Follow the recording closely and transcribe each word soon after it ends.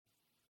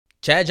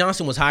Chad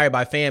Johnson was hired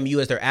by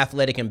FAMU as their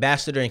athletic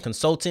ambassador and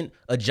consultant,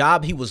 a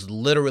job he was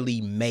literally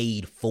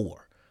made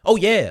for. Oh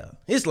yeah,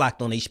 it's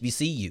Locked on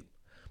HBCU.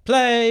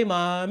 Play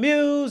my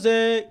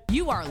music.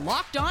 You are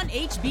Locked on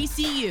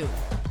HBCU,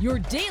 your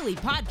daily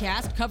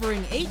podcast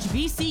covering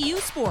HBCU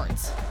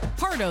sports.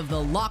 Part of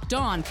the Locked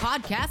On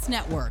Podcast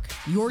Network,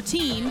 your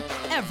team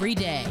every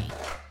day.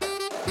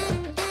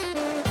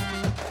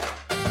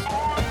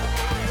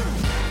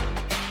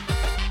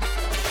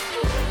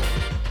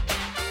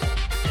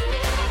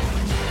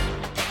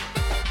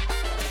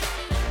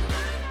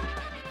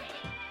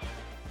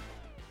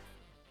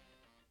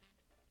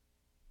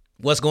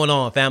 What's going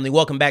on, family?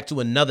 Welcome back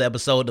to another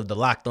episode of the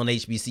Locked on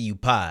HBCU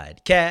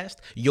podcast,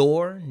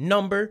 your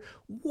number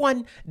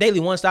one daily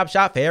one-stop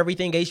shop for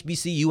everything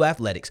HBCU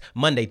athletics,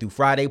 Monday through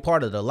Friday,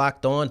 part of the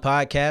Locked On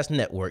Podcast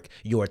Network,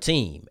 your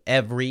team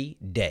every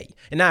day.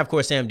 And I, of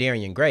course, am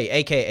Darian Gray,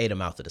 a.k.a. the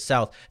Mouth of the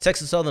South,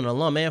 Texas Southern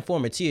alum and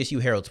former TSU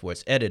Herald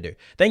Sports editor.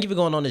 Thank you for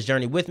going on this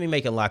journey with me,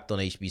 making Locked on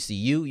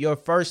HBCU your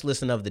first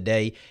listen of the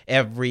day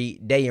every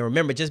day. And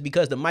remember, just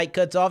because the mic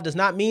cuts off does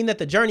not mean that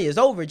the journey is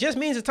over. It just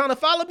means it's time to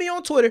follow me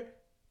on Twitter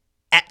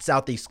at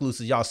South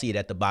Exclusives. Y'all see it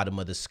at the bottom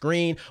of the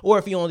screen, or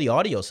if you're on the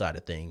audio side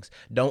of things,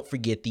 don't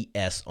forget the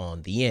S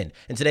on the end.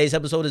 And today's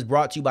episode is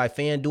brought to you by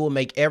FanDuel.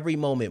 Make every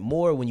moment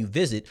more when you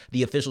visit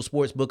the official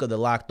sports book of the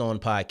Locked On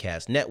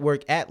Podcast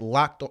Network at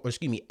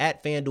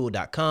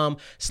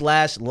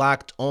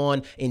FanDuel.com/Locked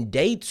On. In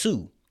day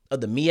 2 of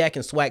the MEAC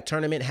and SWAC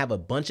tournament, have a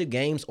bunch of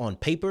games on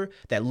paper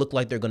that look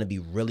like they're going to be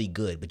really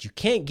good. But you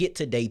can't get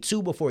to day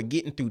 2 before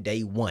getting through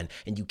day 1.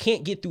 And you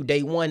can't get through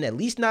day 1, at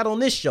least not on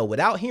this show,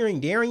 without hearing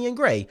Darian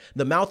Gray,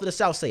 the Mouth of the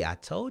South, say, I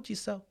told you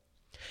so.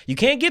 You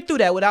can't get through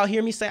that without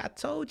hearing me say, I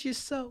told you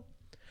so.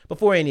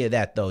 Before any of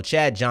that, though,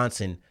 Chad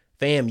Johnson,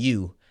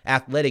 FAMU,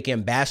 athletic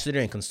ambassador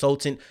and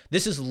consultant.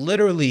 This is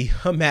literally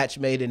a match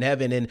made in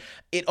heaven, and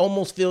it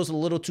almost feels a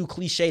little too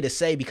cliche to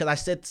say because I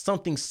said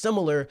something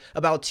similar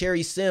about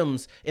Terry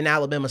Sims in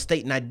Alabama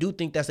State, and I do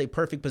think that's a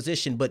perfect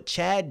position. But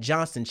Chad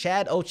Johnson,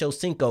 Chad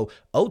Ochocinco,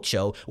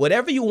 Ocho,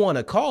 whatever you want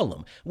to call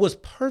him, was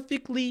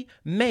perfectly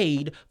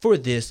made for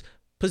this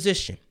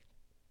position.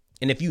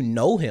 And if you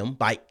know him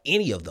by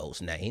any of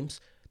those names,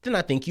 then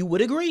I think you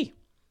would agree.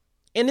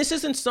 And this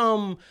isn't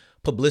some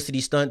publicity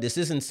stunt. This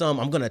isn't some,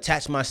 I'm going to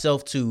attach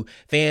myself to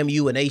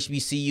FAMU and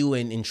HBCU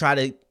and try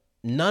to,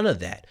 none of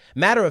that.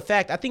 Matter of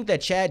fact, I think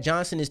that Chad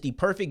Johnson is the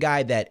perfect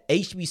guy that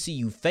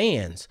HBCU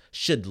fans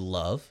should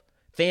love,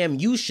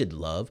 FAMU should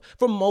love,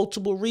 for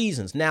multiple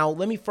reasons. Now,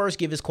 let me first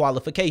give his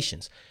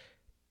qualifications.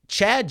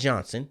 Chad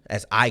Johnson,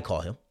 as I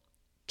call him,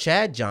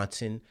 Chad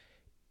Johnson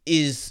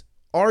is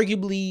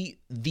arguably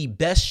the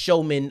best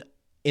showman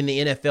in the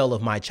NFL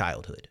of my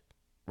childhood.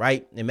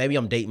 Right? And maybe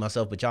I'm dating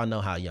myself, but y'all know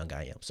how young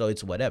I am. So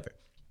it's whatever.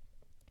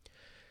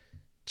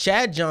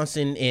 Chad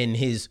Johnson in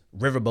his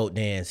riverboat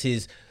dance,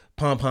 his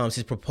pom-poms,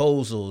 his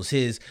proposals,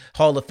 his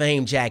Hall of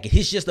Fame jacket,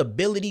 his just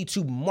ability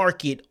to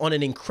market on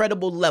an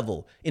incredible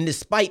level. And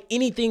despite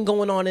anything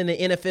going on in the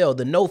NFL,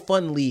 the no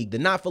fun league, the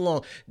not for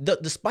long,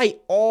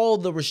 despite all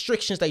the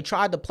restrictions they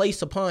tried to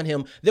place upon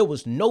him, there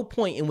was no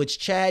point in which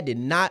Chad did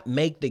not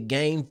make the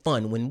game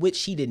fun, in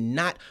which he did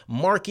not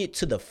market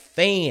to the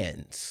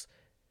fans.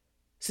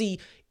 See,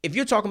 if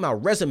you're talking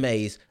about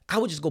resumes, I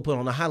would just go put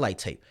on a highlight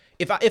tape.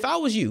 If I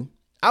was you,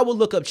 I would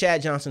look up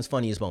Chad Johnson's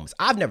funniest moments.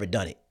 I've never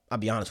done it. I'll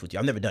be honest with you.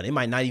 I've never done it. It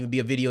might not even be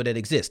a video that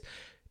exists.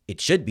 It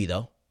should be,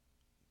 though,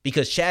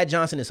 because Chad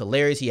Johnson is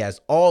hilarious. He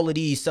has all of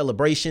these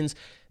celebrations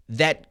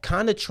that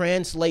kind of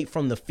translate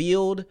from the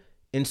field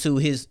into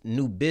his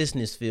new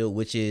business field,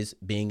 which is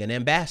being an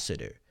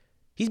ambassador.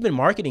 He's been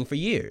marketing for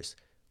years.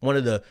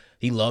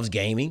 He loves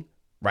gaming.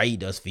 Right, he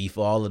does FIFA,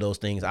 all of those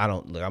things.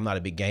 I'm not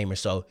a big gamer,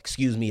 so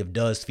excuse me if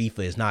does FIFA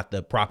is not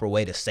the proper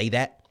way to say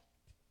that.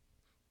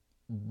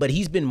 But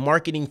he's been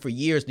marketing for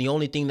years. The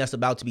only thing that's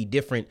about to be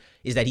different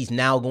is that he's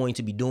now going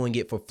to be doing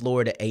it for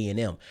Florida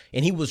A&M.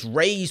 And he was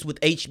raised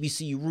with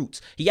HBCU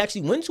roots. He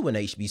actually went to an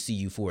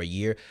HBCU for a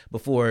year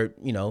before,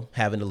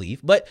 having to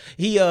leave. But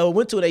he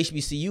went to an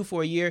HBCU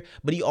for a year,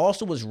 but he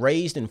also was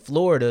raised in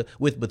Florida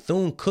with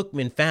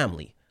Bethune-Cookman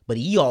family. But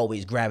he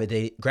always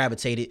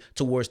gravitated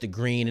towards the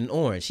green and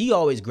orange. He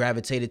always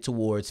gravitated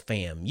towards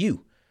FAMU.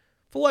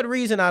 For what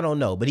reason, I don't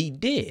know, but he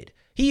did.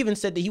 He even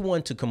said that he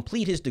wanted to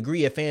complete his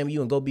degree at FAMU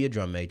and go be a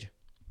drum major.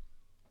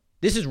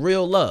 This is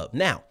real love.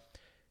 Now,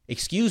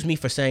 excuse me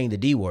for saying the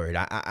D word.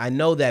 I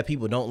know that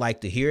people don't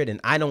like to hear it, and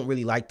I don't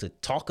really like to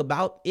talk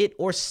about it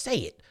or say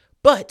it.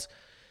 But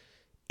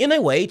in a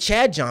way,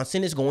 Chad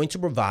Johnson is going to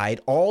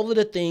provide all of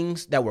the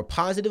things that were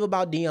positive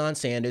about Deion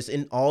Sanders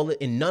and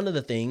none of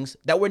the things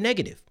that were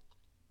negative.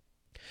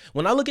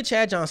 When I look at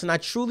Chad Johnson, I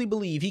truly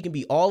believe he can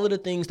be all of the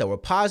things that were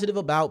positive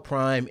about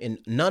Prime and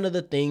none of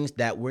the things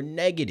that were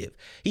negative.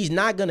 He's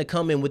not going to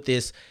come in with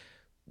this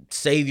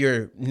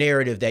savior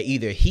narrative that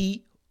either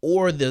he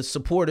or the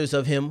supporters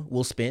of him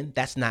will spin.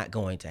 That's not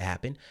going to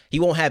happen. He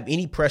won't have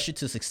any pressure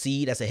to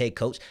succeed as a head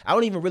coach. I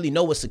don't even really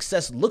know what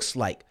success looks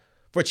like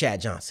for Chad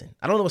Johnson.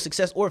 I don't know what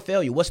success or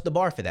failure. What's the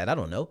bar for that? I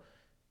don't know.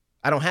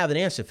 I don't have an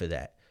answer for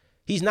that.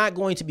 He's not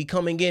going to be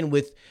coming in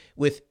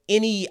with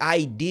any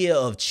idea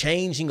of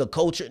changing a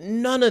culture.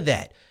 None of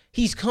that.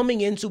 He's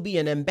coming in to be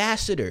an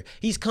ambassador.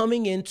 He's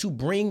coming in to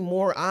bring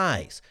more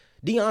eyes.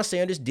 Deion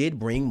Sanders did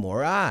bring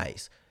more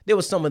eyes. There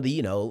was some of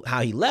the,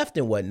 how he left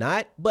and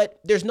whatnot,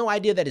 but there's no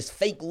idea that it's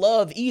fake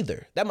love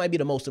either. That might be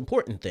the most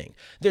important thing.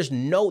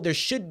 There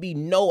should be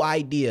no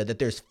idea that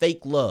there's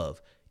fake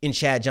love in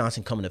Chad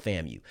Johnson coming to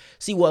FAMU.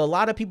 See, what a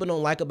lot of people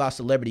don't like about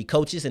celebrity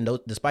coaches, and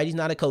despite he's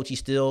not a coach, he's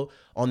still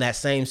on that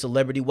same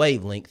celebrity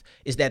wavelength,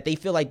 is that they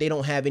feel like they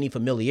don't have any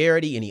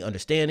familiarity, any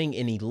understanding,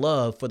 any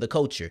love for the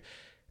culture.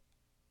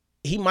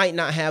 He might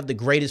not have the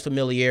greatest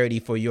familiarity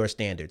for your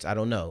standards. I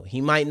don't know.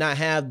 He might not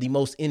have the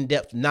most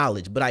in-depth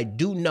knowledge, but I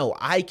do know,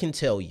 I can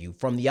tell you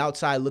from the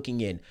outside looking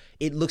in,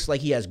 it looks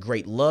like he has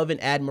great love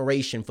and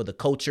admiration for the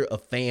culture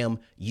of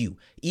FAMU,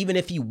 even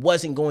if he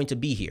wasn't going to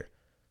be here.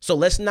 So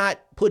let's not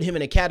put him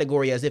in a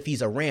category as if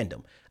he's a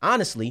random.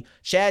 Honestly,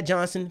 Chad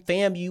Johnson,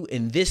 FAMU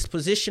in this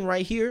position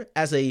right here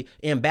as a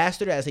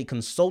ambassador, as a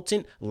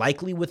consultant,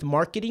 likely with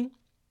marketing,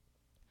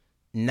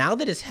 now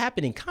that it's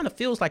happening, kind of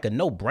feels like a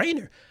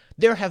no-brainer.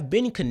 There have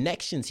been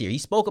connections here. He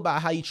spoke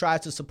about how he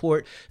tries to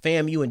support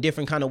FAMU in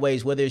different kind of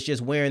ways, whether it's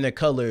just wearing their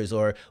colors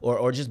or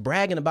just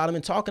bragging about them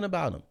and talking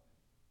about them.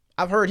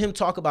 I've heard him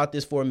talk about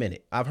this for a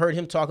minute. I've heard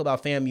him talk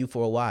about FAMU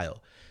for a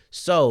while.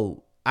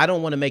 So I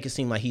don't want to make it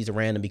seem like he's a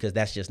random because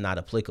that's just not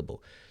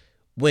applicable.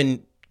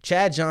 When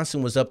Chad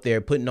Johnson was up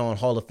there putting on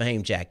Hall of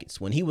Fame jackets,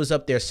 when he was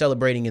up there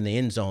celebrating in the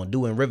end zone,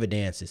 doing river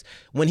dances,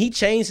 when he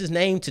changed his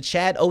name to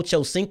Chad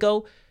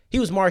Ochocinco, he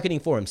was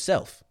marketing for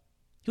himself.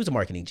 He was a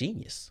marketing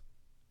genius.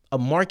 A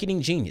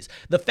marketing genius.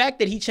 The fact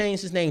that he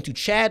changed his name to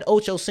Chad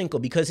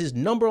Ochocinco because his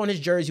number on his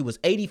jersey was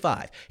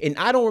 85. And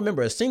I don't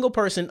remember a single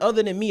person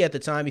other than me at the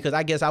time, because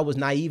I guess I was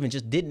naive and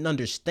just didn't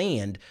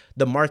understand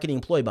the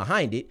marketing ploy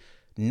behind it.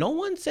 No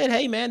one said,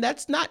 hey, man,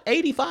 that's not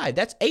 85.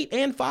 That's 8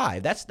 and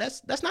 5. That's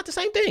not the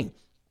same thing.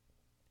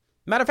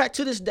 Matter of fact,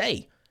 to this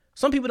day,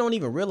 some people don't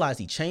even realize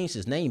he changed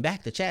his name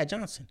back to Chad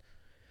Johnson.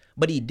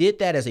 But he did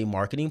that as a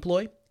marketing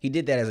ploy. He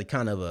did that as a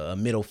kind of a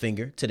middle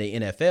finger to the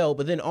NFL,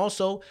 but then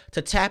also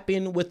to tap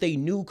in with a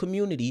new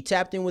community. He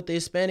tapped in with the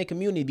Hispanic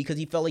community because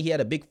he felt like he had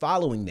a big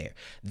following there.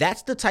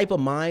 That's the type of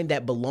mind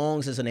that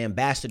belongs as an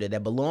ambassador,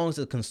 that belongs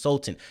as a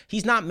consultant.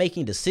 He's not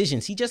making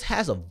decisions. He just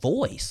has a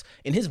voice.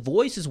 And his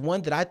voice is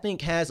one that I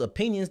think has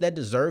opinions that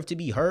deserve to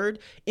be heard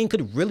and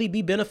could really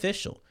be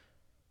beneficial.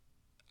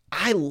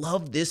 I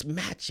love this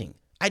matching.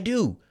 I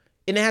do.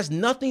 And it has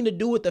nothing to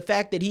do with the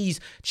fact that he's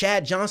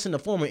Chad Johnson, the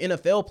former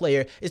NFL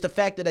player. It's the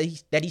fact that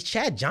he's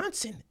Chad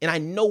Johnson. And I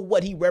know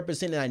what he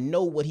represents and I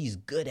know what he's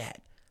good at.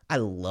 I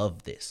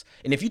love this.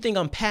 And if you think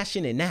I'm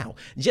passionate now,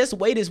 just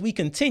wait as we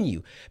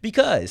continue,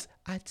 because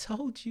I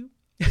told you.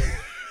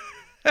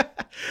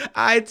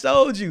 I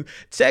told you.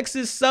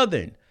 Texas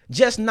Southern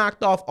just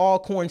knocked off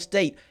Alcorn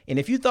State. And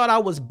if you thought I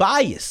was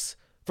biased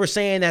for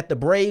saying that the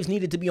Braves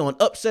needed to be on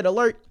upset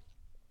alert,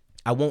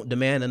 I won't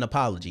demand an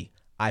apology.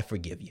 I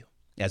forgive you.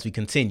 As we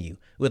continue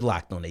with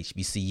Locked On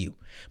HBCU.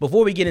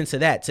 Before we get into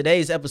that,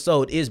 today's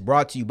episode is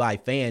brought to you by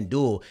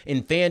FanDuel,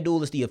 and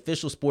FanDuel is the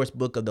official sports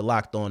book of the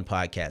Locked On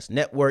Podcast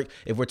Network.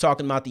 If we're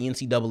talking about the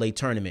NCAA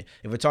tournament,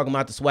 if we're talking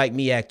about the SWAC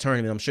MEAC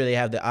tournament, I'm sure they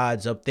have the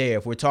odds up there.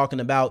 If we're talking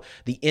about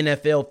the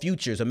NFL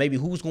futures, or maybe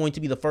who's going to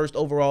be the first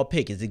overall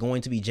pick, is it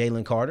going to be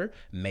Jalen Carter?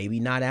 Maybe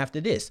not after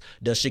this.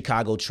 Does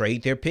Chicago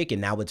trade their pick and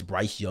now it's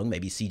Bryce Young,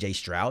 maybe CJ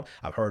Stroud?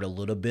 I've heard a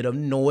little bit of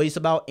noise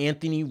about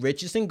Anthony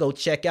Richardson. Go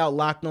check out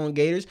Locked On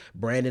Gators.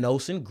 Brandon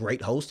Olsen,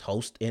 great host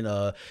and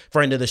a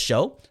friend of the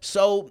show.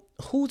 So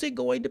who's it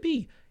going to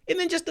be? And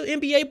then just the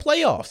NBA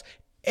playoffs.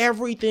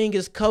 Everything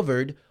is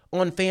covered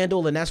on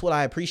FanDuel, and that's what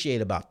I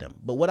appreciate about them.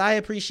 But what I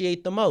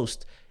appreciate the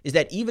most is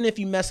that even if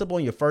you mess up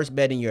on your first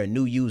bet and you're a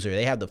new user,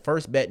 they have the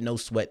first bet, no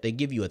sweat. They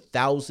give you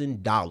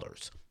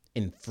 $1,000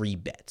 in free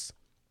bets.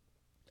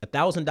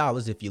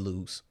 $1,000 if you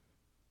lose.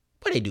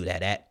 Where they do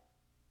that at?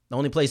 The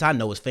only place I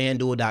know is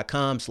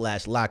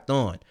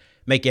FanDuel.com/lockedon.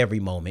 Make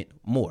every moment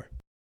more.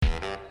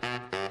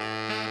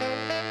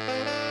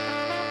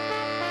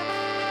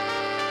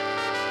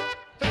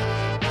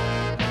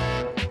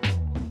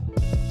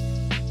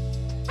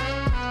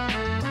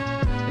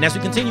 And as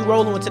we continue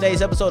rolling with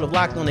today's episode of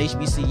Locked On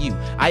HBCU,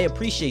 I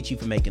appreciate you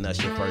for making us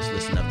your first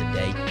listen of the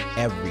day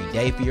every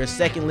day. For your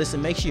second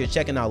listen, make sure you're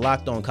checking out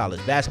Locked On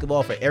College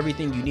Basketball for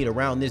everything you need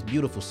around this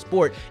beautiful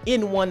sport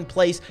in one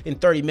place in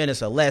 30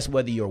 minutes or less.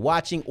 Whether you're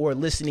watching or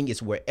listening,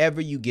 it's wherever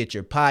you get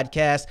your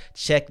podcast.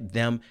 Check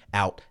them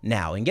out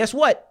now. And guess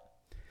what?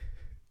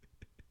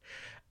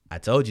 I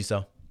told you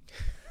so.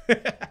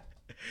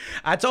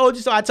 I told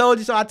you so.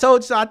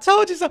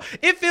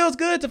 It feels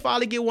good to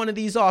finally get one of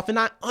these off. And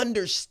I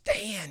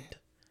understand.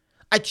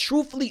 I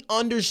truthfully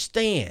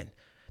understand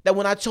that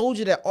when I told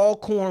you that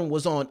Alcorn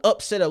was on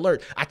upset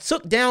alert, I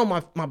took down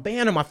my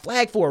banner, my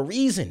flag for a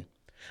reason.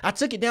 I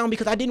took it down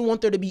because I didn't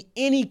want there to be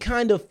any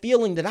kind of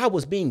feeling that I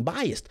was being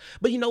biased.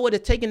 But you know what?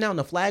 If taking down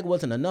the flag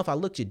wasn't enough, I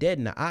looked you dead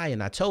in the eye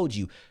and I told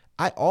you,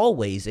 I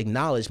always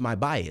acknowledge my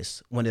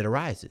bias when it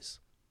arises.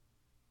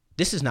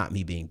 This is not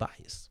me being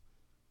biased.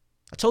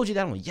 I told you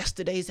that on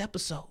yesterday's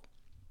episode.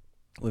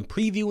 when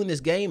previewing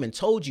this game and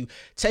told you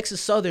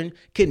Texas Southern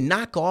can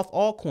knock off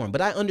Alcorn.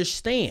 But I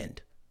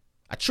understand.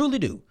 I truly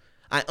do.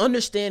 I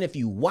understand if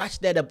you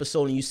watched that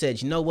episode and you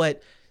said, you know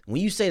what? When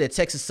you say that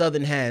Texas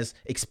Southern has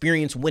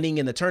experience winning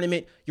in the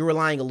tournament, you're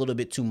relying a little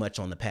bit too much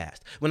on the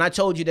past. When I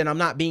told you that I'm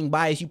not being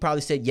biased, you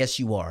probably said, yes,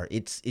 you are.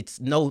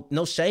 It's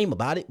no shame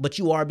about it, but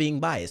you are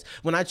being biased.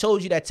 When I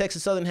told you that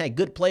Texas Southern had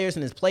good players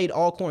and has played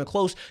Alcorn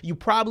close, you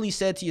probably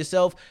said to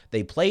yourself,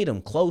 they played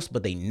them close,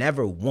 but they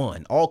never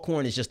won.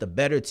 Alcorn is just a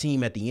better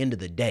team at the end of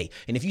the day.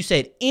 And if you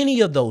said any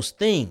of those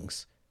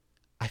things,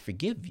 I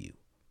forgive you.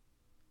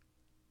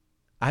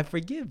 I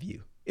forgive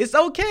you. It's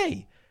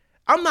okay.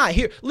 I'm not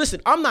here. Listen,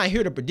 I'm not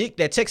here to predict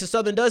that Texas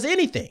Southern does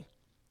anything.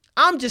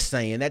 I'm just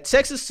saying that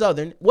Texas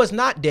Southern was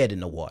not dead in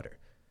the water.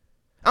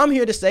 I'm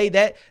here to say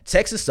that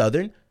Texas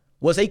Southern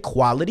was a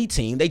quality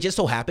team. They just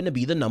so happened to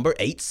be the number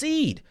 8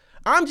 seed.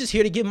 I'm just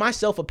here to give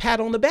myself a pat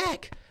on the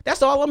back.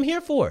 That's all I'm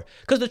here for.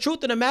 Because the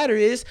truth of the matter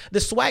is the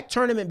SWAC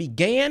tournament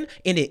began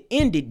and it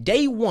ended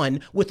day one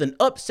with an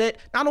upset.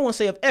 I don't want to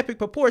say of epic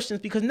proportions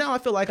because now I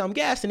feel like I'm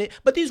gassing it,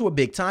 but these were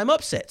big time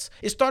upsets.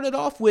 It started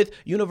off with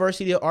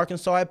University of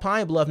Arkansas at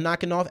Pine Bluff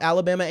knocking off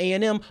Alabama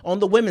A&M on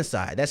the women's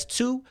side. That's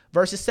 2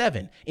 versus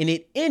 7. And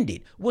it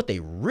ended with a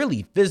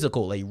really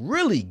physical, a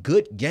really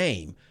good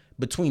game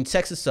between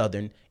Texas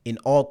Southern and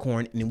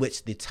Alcorn, in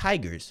which the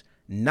Tigers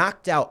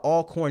knocked out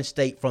Alcorn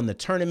State from the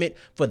tournament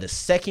for the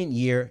second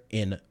year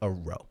in a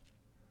row.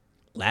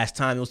 Last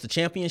time it was the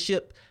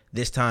championship.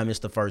 This time it's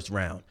the first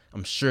round.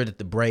 I'm sure that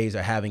the Braves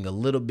are having a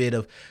little bit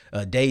of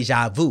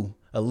deja vu,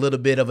 a little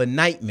bit of a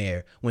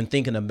nightmare when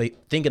thinking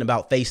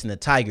about facing the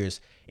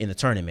Tigers in the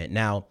tournament.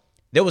 Now,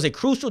 there was a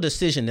crucial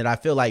decision that I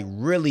feel like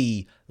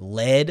really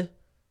led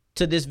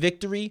to this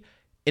victory,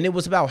 and it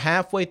was about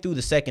halfway through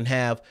the second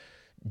half.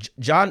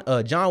 John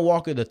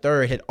Walker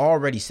III had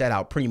already sat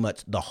out pretty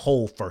much the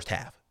whole first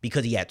half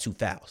because he had 2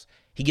 fouls.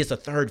 He gets a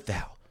third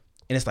foul.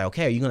 And it's like,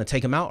 okay, are you going to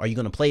take him out? Are you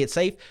going to play it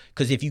safe?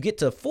 Because if you get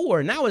to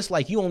 4, now it's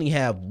like you only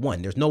have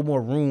 1. There's no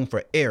more room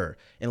for error.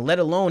 And let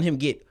alone him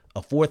get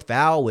a 4th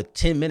foul with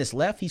 10 minutes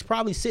left, he's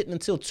probably sitting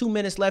until 2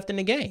 minutes left in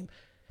the game.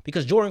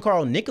 Because Jordan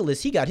Carl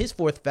Nicholas, he got his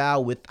 4th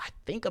foul with, I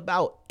think,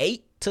 about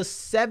 8 to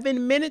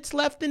 7 minutes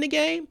left in the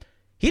game.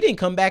 He didn't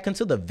come back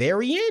until the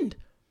very end.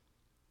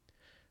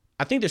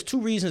 I think there's 2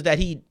 reasons that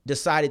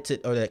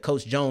that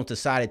Coach Jones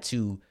decided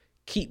to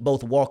keep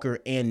both Walker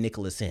and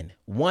Nicholas in.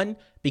 1,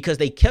 because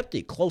they kept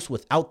it close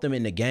without them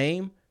in the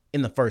game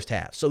in the first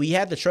half. So he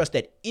had to trust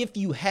that if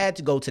you had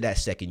to go to that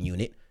second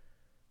unit,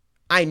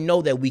 I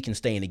know that we can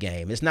stay in the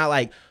game. It's not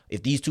like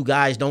if these 2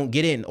 guys don't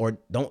get in or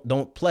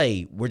don't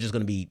play, we're just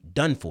going to be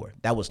done for.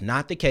 That was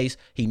not the case.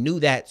 He knew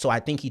that, so I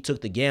think he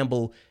took the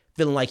gamble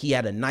feeling like he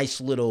had a nice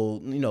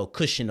little,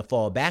 cushion to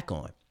fall back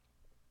on.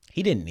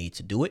 He didn't need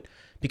to do it,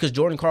 because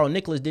Jordan Carl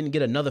Nicholas didn't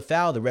get another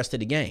foul the rest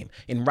of the game.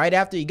 And right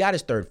after he got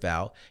his 3rd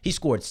foul, he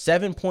scored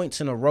 7 points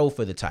in a row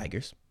for the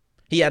Tigers.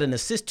 He had an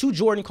assist to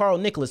Jordan Carl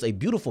Nicholas, a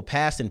beautiful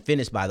pass and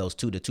finish by the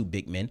 2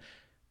 big men,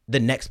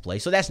 the next play.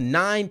 So that's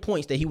 9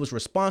 points that he was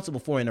responsible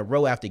for in a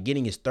row after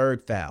getting his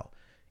 3rd foul.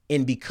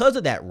 And because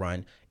of that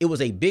run, it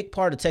was a big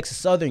part of Texas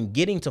Southern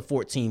getting to a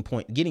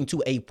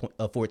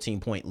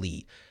 14-point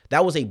lead.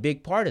 That was a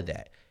big part of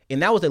that.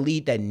 And that was a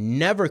lead that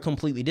never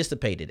completely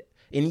dissipated.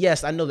 And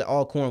yes, I know that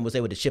Alcorn was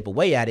able to chip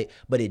away at it,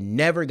 but it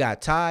never got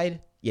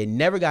tied. It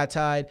never got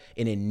tied,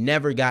 and it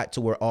never got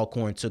to where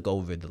Alcorn took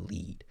over the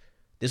lead.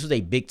 This was a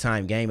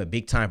big-time game, a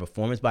big-time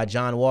performance by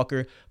John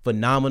Walker.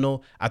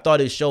 Phenomenal. I thought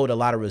it showed a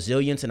lot of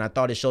resilience, and I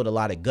thought it showed a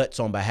lot of guts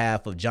on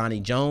behalf of Johnny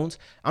Jones.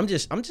 I'm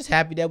just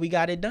happy that we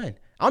got it done.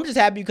 I'm just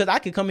happy because I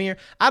could come here.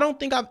 I don't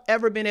think I've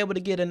ever been able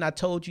to get an I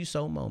told you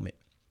so moment.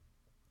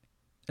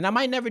 And I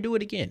might never do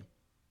it again.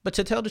 But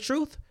to tell the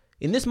truth,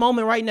 in this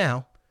moment right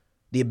now,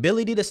 the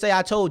ability to say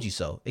I told you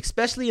so,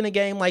 especially in a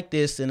game like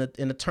this, in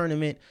a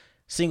tournament,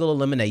 single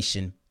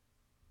elimination,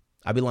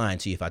 I'd be lying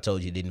to you if I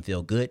told you it didn't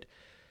feel good.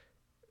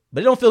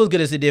 But it don't feel as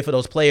good as it did for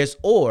those players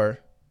or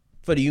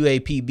for the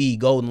UAPB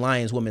Golden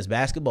Lions women's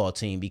basketball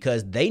team,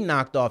 because they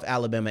knocked off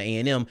Alabama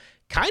A&M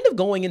kind of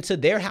going into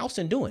their house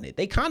and doing it.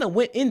 They kind of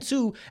went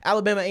into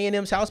Alabama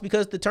A&M's house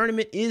because the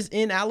tournament is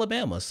in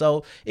Alabama.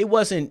 So it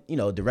wasn't,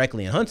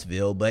 directly in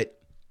Huntsville,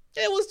 but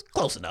it was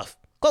close enough.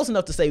 Close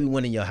enough to say we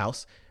went in your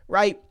house,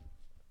 right?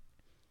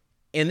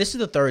 And this is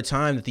the 3rd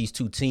time that these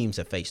 2 teams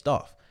have faced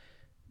off.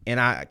 And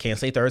I can't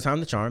say 3rd time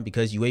the charm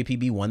because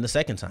UAPB won the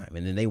 2nd time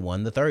and then they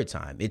won the 3rd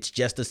time. It's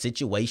just a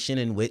situation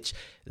in which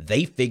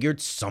they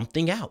figured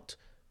something out.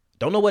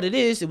 Don't know what it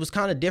is. It was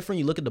kind of different.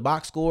 You look at the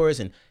box scores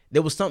and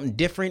there was something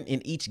different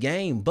in each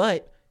game,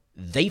 but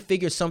they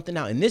figured something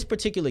out. In this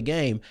particular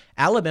game,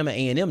 Alabama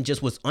A&M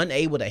just was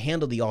unable to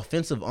handle the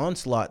offensive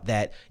onslaught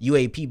that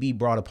UAPB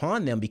brought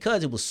upon them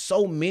because it was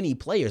so many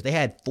players. They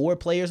had 4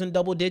 players in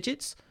double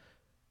digits.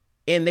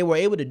 And they were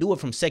able to do it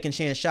from second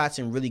chance shots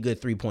and really good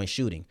 3-point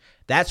shooting.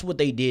 That's what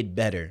they did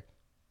better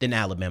than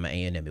Alabama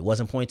A&M. It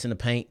wasn't points in the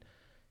paint.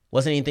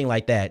 Wasn't anything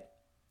like that.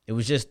 It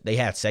was just they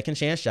had second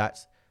chance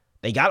shots.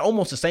 They got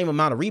almost the same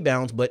amount of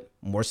rebounds, but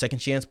more second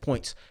chance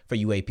points for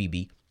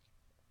UAPB.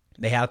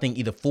 They had, I think,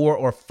 either 4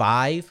 or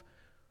 5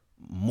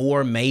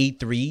 more made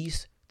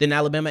threes than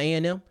Alabama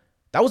A&M.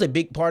 That was a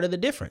big part of the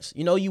difference.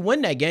 You know, you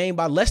win that game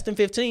by less than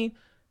 15.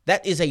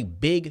 That is a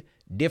big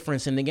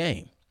difference in the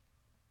game.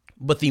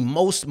 But the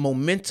most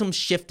momentum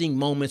shifting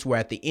moments were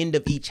at the end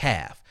of each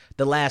half,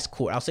 the last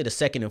quarter. I'll say the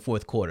second and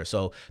fourth quarter.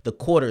 So the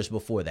quarters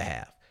before the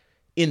half.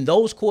 In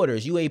those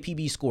quarters,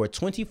 UAPB scored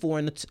 24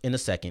 in the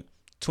second,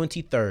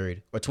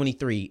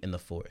 23 in the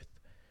fourth.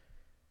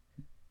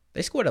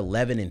 They scored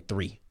 11 and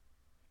 3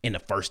 in the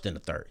first and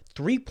the third.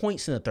 3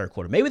 points in the third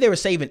quarter. Maybe they were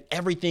saving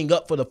everything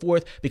up for the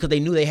fourth because they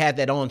knew they had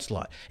that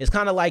onslaught. It's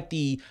kind of like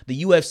the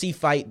UFC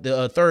fight,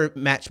 the third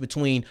match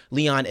between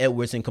Leon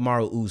Edwards and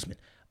Kamaru Usman.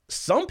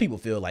 Some people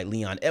feel like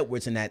Leon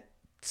Edwards in that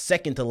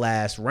second to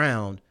last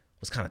round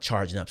was kind of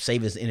charging up,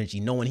 saving his energy,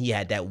 knowing he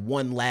had that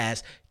one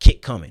last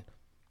kick coming.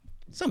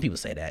 Some people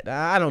say that.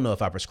 I don't know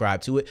if I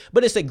prescribe to it,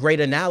 but it's a great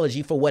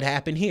analogy for what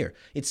happened here.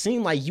 It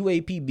seemed like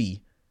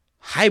UAPB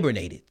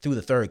hibernated through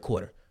the third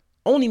quarter.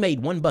 Only made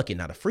one bucket,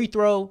 not a free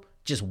throw,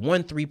 just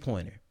one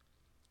three-pointer.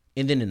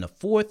 And then in the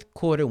fourth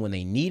quarter, when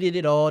they needed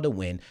it all to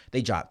win,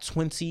 they dropped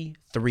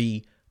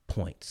 23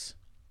 points.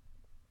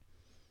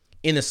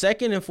 In the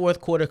second and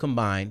fourth quarter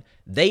combined,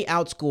 they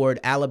outscored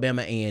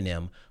Alabama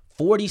A&M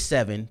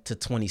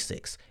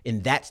 47-26.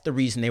 And that's the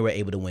reason they were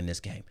able to win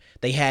this game.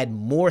 They had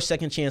more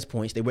second chance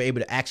points. They were able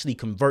to actually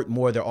convert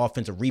more of their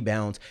offensive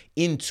rebounds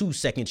into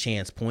second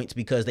chance points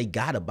because they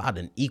got about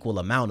an equal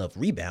amount of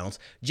rebounds,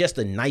 just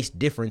a nice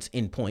difference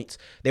in points.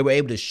 They were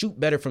able to shoot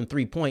better from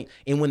 3-point.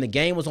 And when the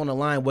game was on the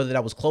line, whether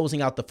that was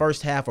closing out the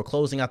first half or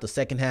closing out the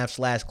second half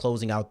 /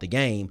 closing out the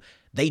game,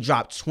 they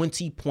dropped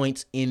 20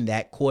 points in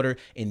that quarter.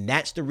 And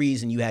that's the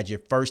reason you had your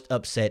first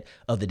upset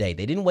of the day.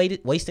 They didn't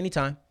waste any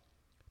time.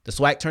 The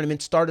SWAC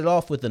tournament started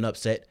off with an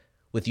upset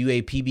with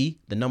UAPB,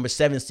 the number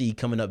 7 seed,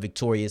 coming up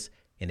victorious,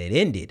 and it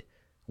ended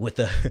with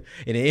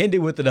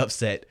an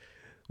upset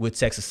with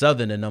Texas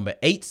Southern, the number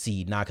 8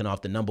 seed, knocking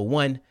off the number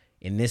 1.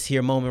 And this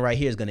here moment right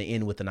here is going to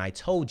end with an I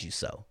told you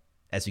so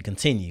as we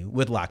continue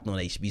with Locked On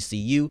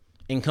HBCU.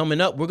 And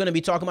coming up, we're going to be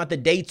talking about the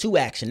day 2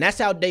 action. That's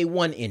how day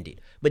 1 ended.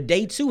 But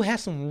day 2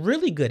 has some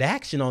really good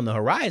action on the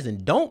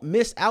horizon. Don't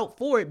miss out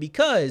for it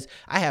because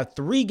I have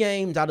 3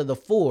 games out of the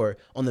 4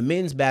 on the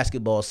men's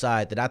basketball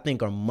side that I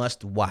think are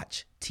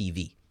must-watch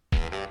TV.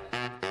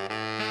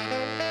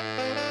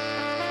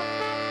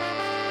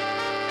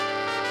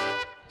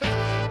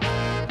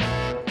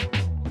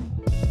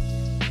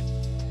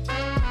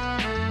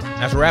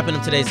 As we're wrapping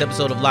up today's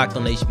episode of Locked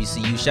On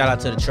HBCU, shout out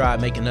to the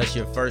tribe making us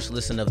your first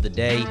listen of the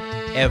day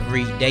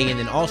every day, and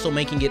then also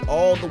making it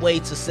all the way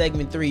to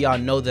segment 3. Y'all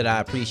know that I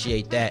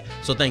appreciate that,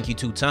 so thank you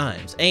 2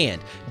 times.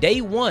 And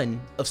day 1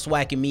 of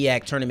SWAC and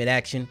MEAC tournament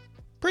action,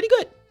 pretty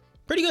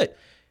good.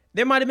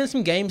 There might have been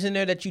some games in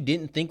there that you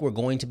didn't think were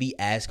going to be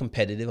as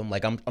competitive.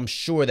 I'm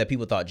sure that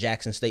people thought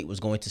Jackson State was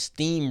going to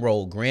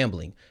steamroll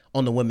Grambling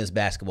on the women's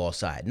basketball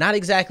side. Not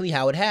exactly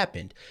how it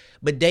happened.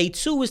 But day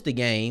 2 is the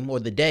game, or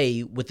the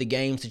day with the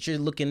games that you're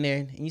looking there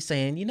and you're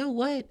saying, you know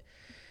what?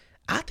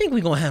 I think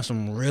we're going to have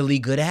some really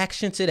good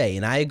action today.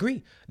 And I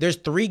agree. There's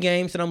 3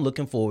 games that I'm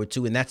looking forward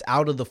to, and that's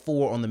out of the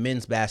 4 on the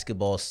men's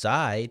basketball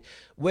side,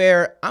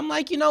 where I'm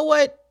like, you know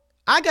what?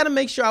 I got to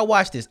make sure I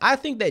watch this. I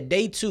think that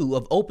day 2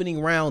 of opening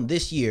round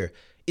this year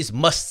is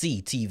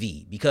must-see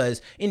TV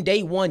because in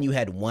day 1, you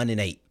had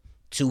 1-8,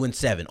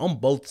 2-7 on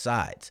both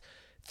sides.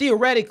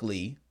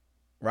 Theoretically,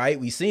 right,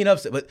 we've seen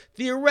upset, but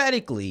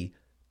theoretically,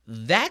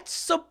 that's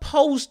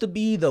supposed to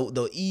be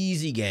the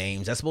easy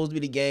games. That's supposed to be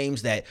the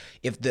games that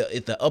if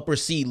the upper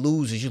seed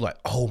loses, you're like,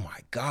 oh my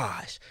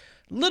gosh.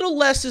 Little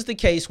less is the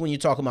case when you're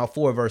talking about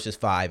 4 versus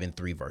 5 and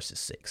 3 versus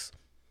 6.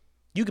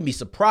 You can be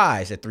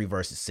surprised at 3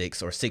 versus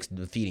 6, or 6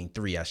 defeating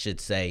 3, I should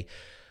say.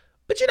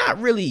 But you're not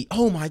really,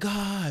 oh my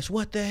gosh,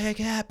 what the heck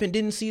happened?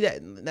 Didn't see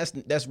that.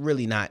 That's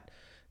really not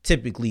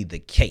typically the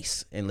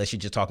case, unless you're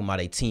just talking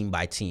about a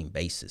team-by-team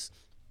basis.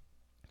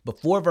 But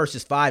 4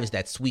 versus 5 is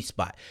that sweet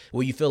spot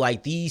where you feel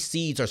like these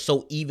seeds are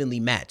so evenly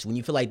matched, when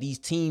you feel like these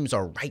teams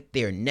are right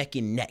there neck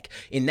and neck.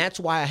 And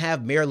that's why I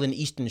have Maryland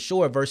Eastern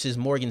Shore versus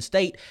Morgan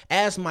State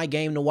as my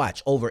game to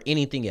watch over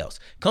anything else.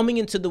 Coming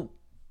into the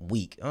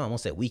week, I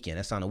almost said weekend,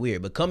 that sounded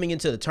weird, but coming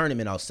into the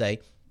tournament, I'll say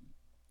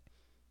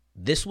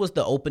this was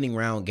the opening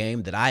round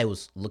game that I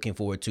was looking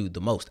forward to the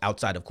most,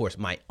 outside of course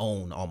my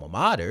own alma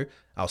mater,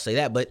 I'll say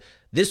that, but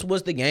this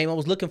was the game I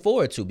was looking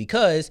forward to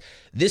because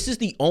this is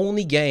the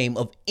only game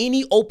of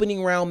any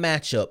opening round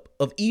matchup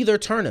of either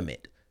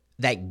tournament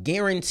that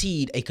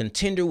guaranteed a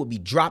contender would be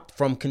dropped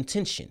from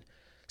contention.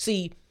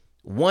 See,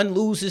 1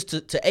 loses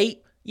to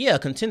 8, yeah, a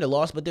contender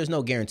lost, but there's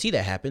no guarantee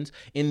that happens.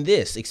 In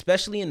this,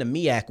 especially in the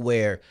MEAC,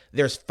 where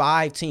there's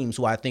 5 teams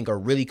who I think are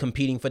really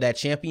competing for that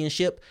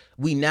championship,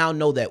 we now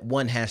know that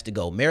 1 has to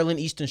go. Maryland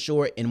Eastern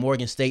Shore and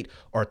Morgan State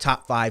are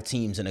top 5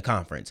 teams in the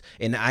conference.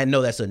 And I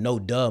know that's a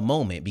no-duh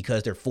moment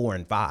because they're 4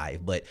 and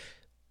 5, but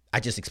I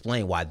just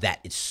explained why that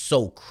is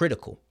so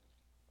critical.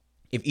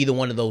 If either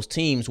one of those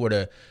teams were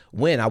to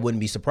win, I wouldn't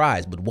be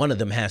surprised, but one of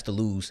them has to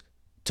lose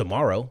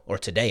tomorrow, or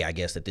today, I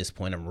guess at this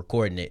point. I'm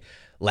recording it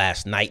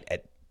last night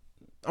at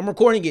I'm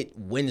recording it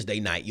Wednesday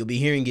night. You'll be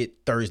hearing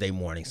it Thursday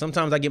morning.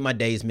 Sometimes I get my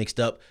days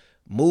mixed up.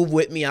 Move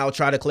with me. I'll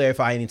try to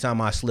clarify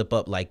anytime I slip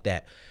up like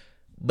that.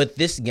 But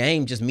this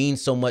game just means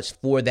so much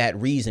for that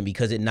reason,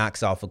 because it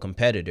knocks off a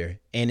competitor.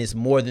 And it's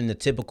more than the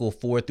typical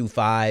 4 through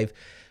 5.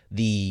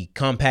 The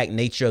compact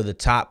nature of the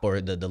top, or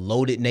the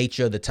loaded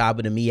nature of the top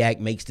of the MEAC,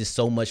 makes this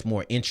so much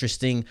more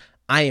interesting.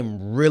 I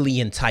am really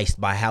enticed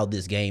by how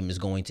this game is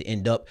going to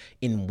end up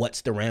and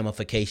what's the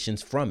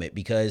ramifications from it,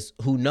 because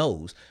who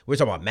knows? We're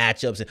talking about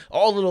matchups and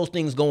all of those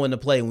things go into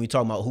play when we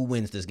talk about who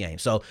wins this game.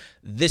 So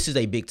this is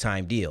a big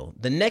time deal.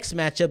 The next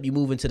matchup, you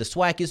move into the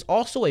SWAC, is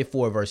also a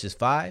 4 versus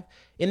 5,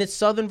 and it's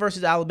Southern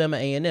versus Alabama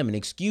A&M. And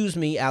excuse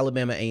me,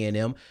 Alabama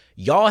A&M,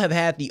 y'all have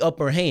had the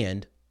upper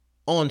hand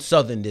on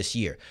Southern this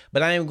year.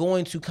 But I am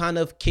going to kind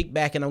of kick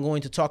back and I'm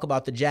going to talk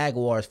about the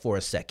Jaguars for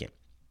a second.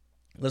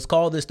 Let's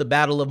call this the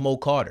battle of Mo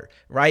Carter,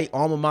 right?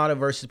 Alma mater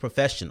versus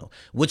professional.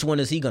 Which one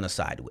is he going to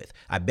side with?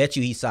 I bet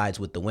you he sides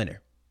with the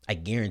winner. I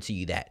guarantee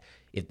you that.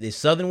 If this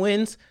Southern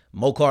wins,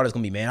 Mo Carter's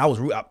going to be, man,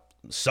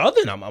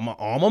 Southern, I'm an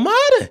alma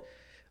mater.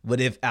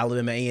 But if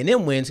Alabama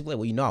A&M wins, he'll be like,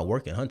 well, you know, I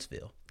work in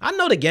Huntsville. I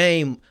know the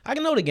game. I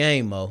can know the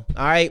game, Mo.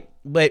 All right?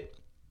 But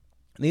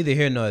neither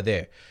here nor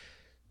there.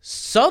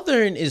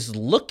 Southern is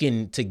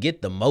looking to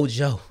get the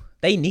mojo.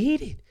 They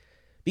need it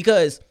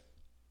because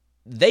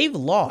they've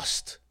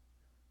lost.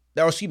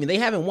 They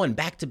haven't won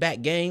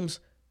back-to-back games,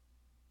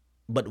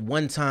 but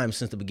one time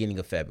since the beginning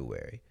of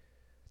February.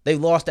 They've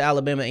lost to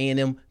Alabama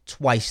A&M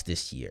twice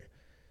this year.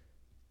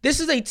 This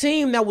is a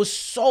team that was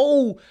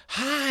so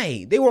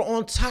high. They were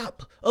on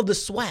top of the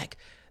SWAC.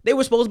 They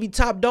were supposed to be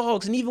top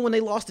dogs, and even when they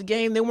lost the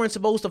game, they weren't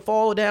supposed to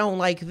fall down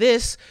like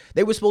this.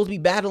 They were supposed to be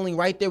battling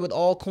right there with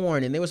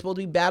Alcorn, and they were supposed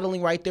to be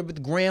battling right there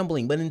with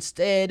Grambling, but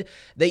instead,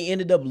 they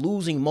ended up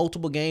losing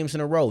multiple games in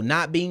a row,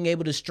 not being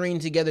able to string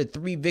together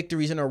 3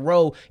 victories in a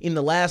row in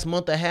the last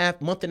month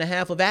and a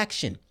half of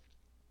action.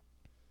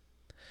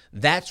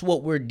 That's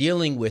what we're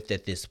dealing with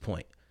at this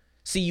point.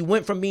 See, you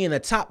went from being a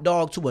top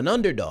dog to an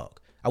underdog.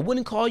 I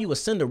wouldn't call you a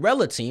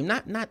Cinderella team,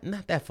 not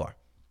that far.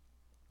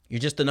 You're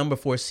just the number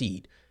 4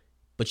 seed.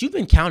 But you've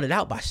been counted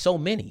out by so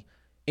many,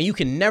 and you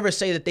can never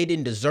say that they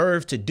didn't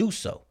deserve to do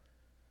so.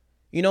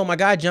 You know, my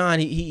guy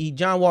John,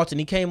 John Walton,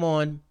 he came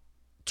on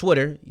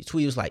Twitter.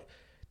 He was like,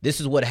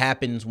 this is what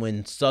happens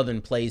when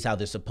Southern plays how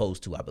they're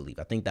supposed to, I believe.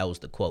 I think that was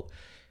the quote.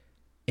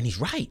 And he's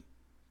right.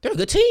 They're a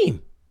good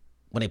team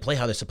when they play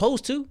how they're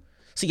supposed to.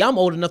 See, I'm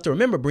old enough to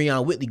remember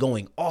Breon Whitley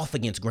going off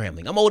against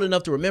Grambling. I'm old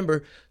enough to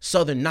remember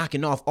Southern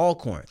knocking off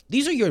Alcorn.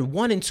 These are your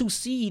 1 and 2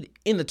 seed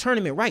in the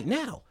tournament right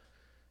now.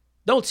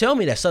 Don't tell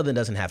me that Southern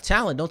doesn't have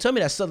talent. Don't tell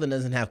me that Southern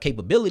doesn't have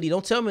capability.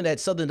 Don't tell me that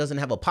Southern doesn't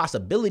have a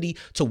possibility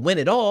to win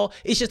it all.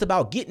 It's just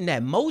about getting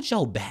that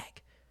mojo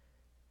back.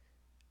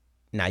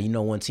 Now, you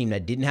know one team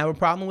that didn't have a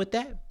problem with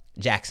that?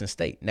 Jackson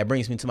State. And that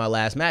brings me to my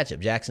last matchup,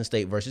 Jackson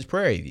State versus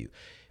Prairie View.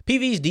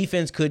 PV's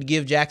defense could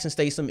give Jackson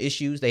State some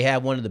issues. They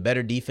have one of the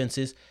better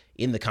defenses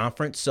in the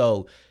conference,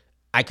 so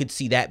I could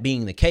see that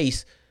being the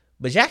case.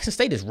 But Jackson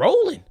State is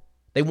rolling.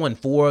 They won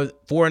four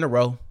in a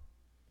row,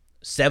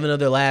 7 of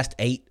their last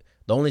 8.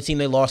 The only team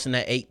they lost in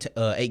that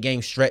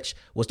 8-game stretch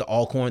was to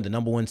Alcorn, the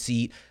number 1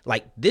 seed.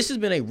 Like, this has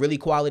been a really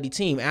quality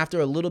team. After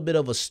a little bit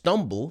of a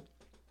stumble,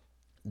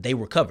 they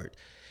recovered.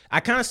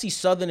 I kind of see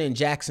Southern and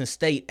Jackson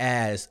State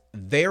as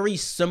very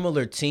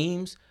similar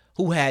teams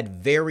who had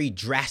very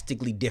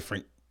drastically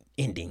different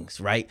endings,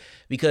 right?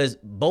 Because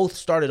both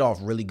started off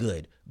really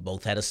good.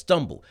 Both had a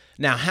stumble.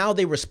 Now, how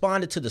they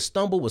responded to the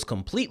stumble was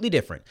completely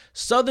different.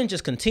 Southern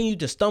just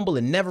continued to stumble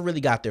and never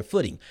really got their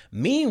footing.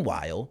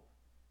 Meanwhile,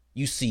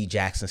 you see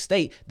Jackson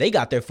State, they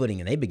got their footing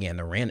and they began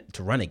to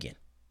run again.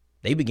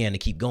 They began to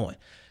keep going.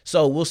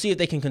 So we'll see if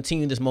they can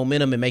continue this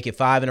momentum and make it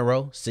 5 in a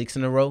row, 6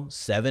 in a row,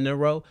 7 in a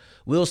row.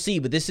 We'll see,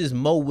 but this is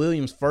Mo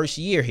Williams' first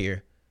year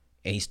here.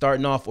 And he's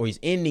starting off, or he's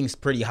ending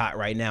pretty hot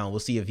right now. We'll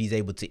see if he's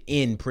able to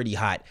end pretty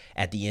hot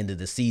at the end of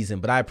the season.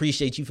 But I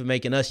appreciate you for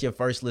making us your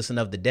first listen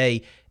of the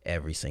day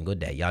every single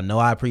day. Y'all know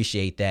I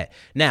appreciate that.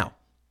 Now,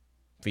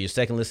 for your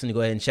second listen, go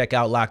ahead and check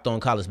out Locked On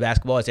College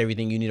Basketball. It's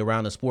everything you need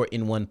around the sport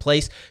in one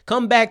place.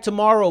 Come back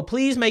tomorrow.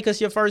 Please make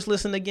us your first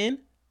listen again.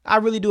 I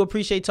really do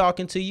appreciate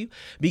talking to you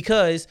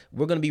because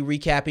we're going to be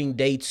recapping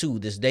day 2,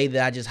 this day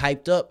that I just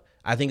hyped up.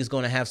 I think it's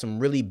going to have some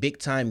really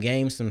big-time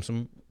games,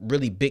 some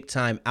really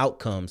big-time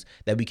outcomes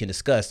that we can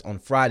discuss on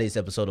Friday's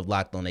episode of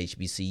Locked On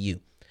HBCU.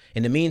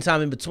 In the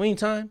meantime, in between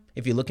time,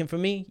 if you're looking for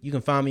me, you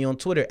can find me on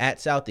Twitter at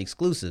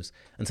 @SouthExclusives.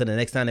 Until the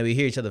next time that we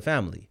hear each other,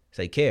 family,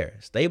 take care,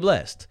 stay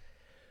blessed.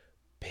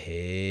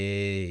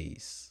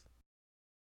 Peace.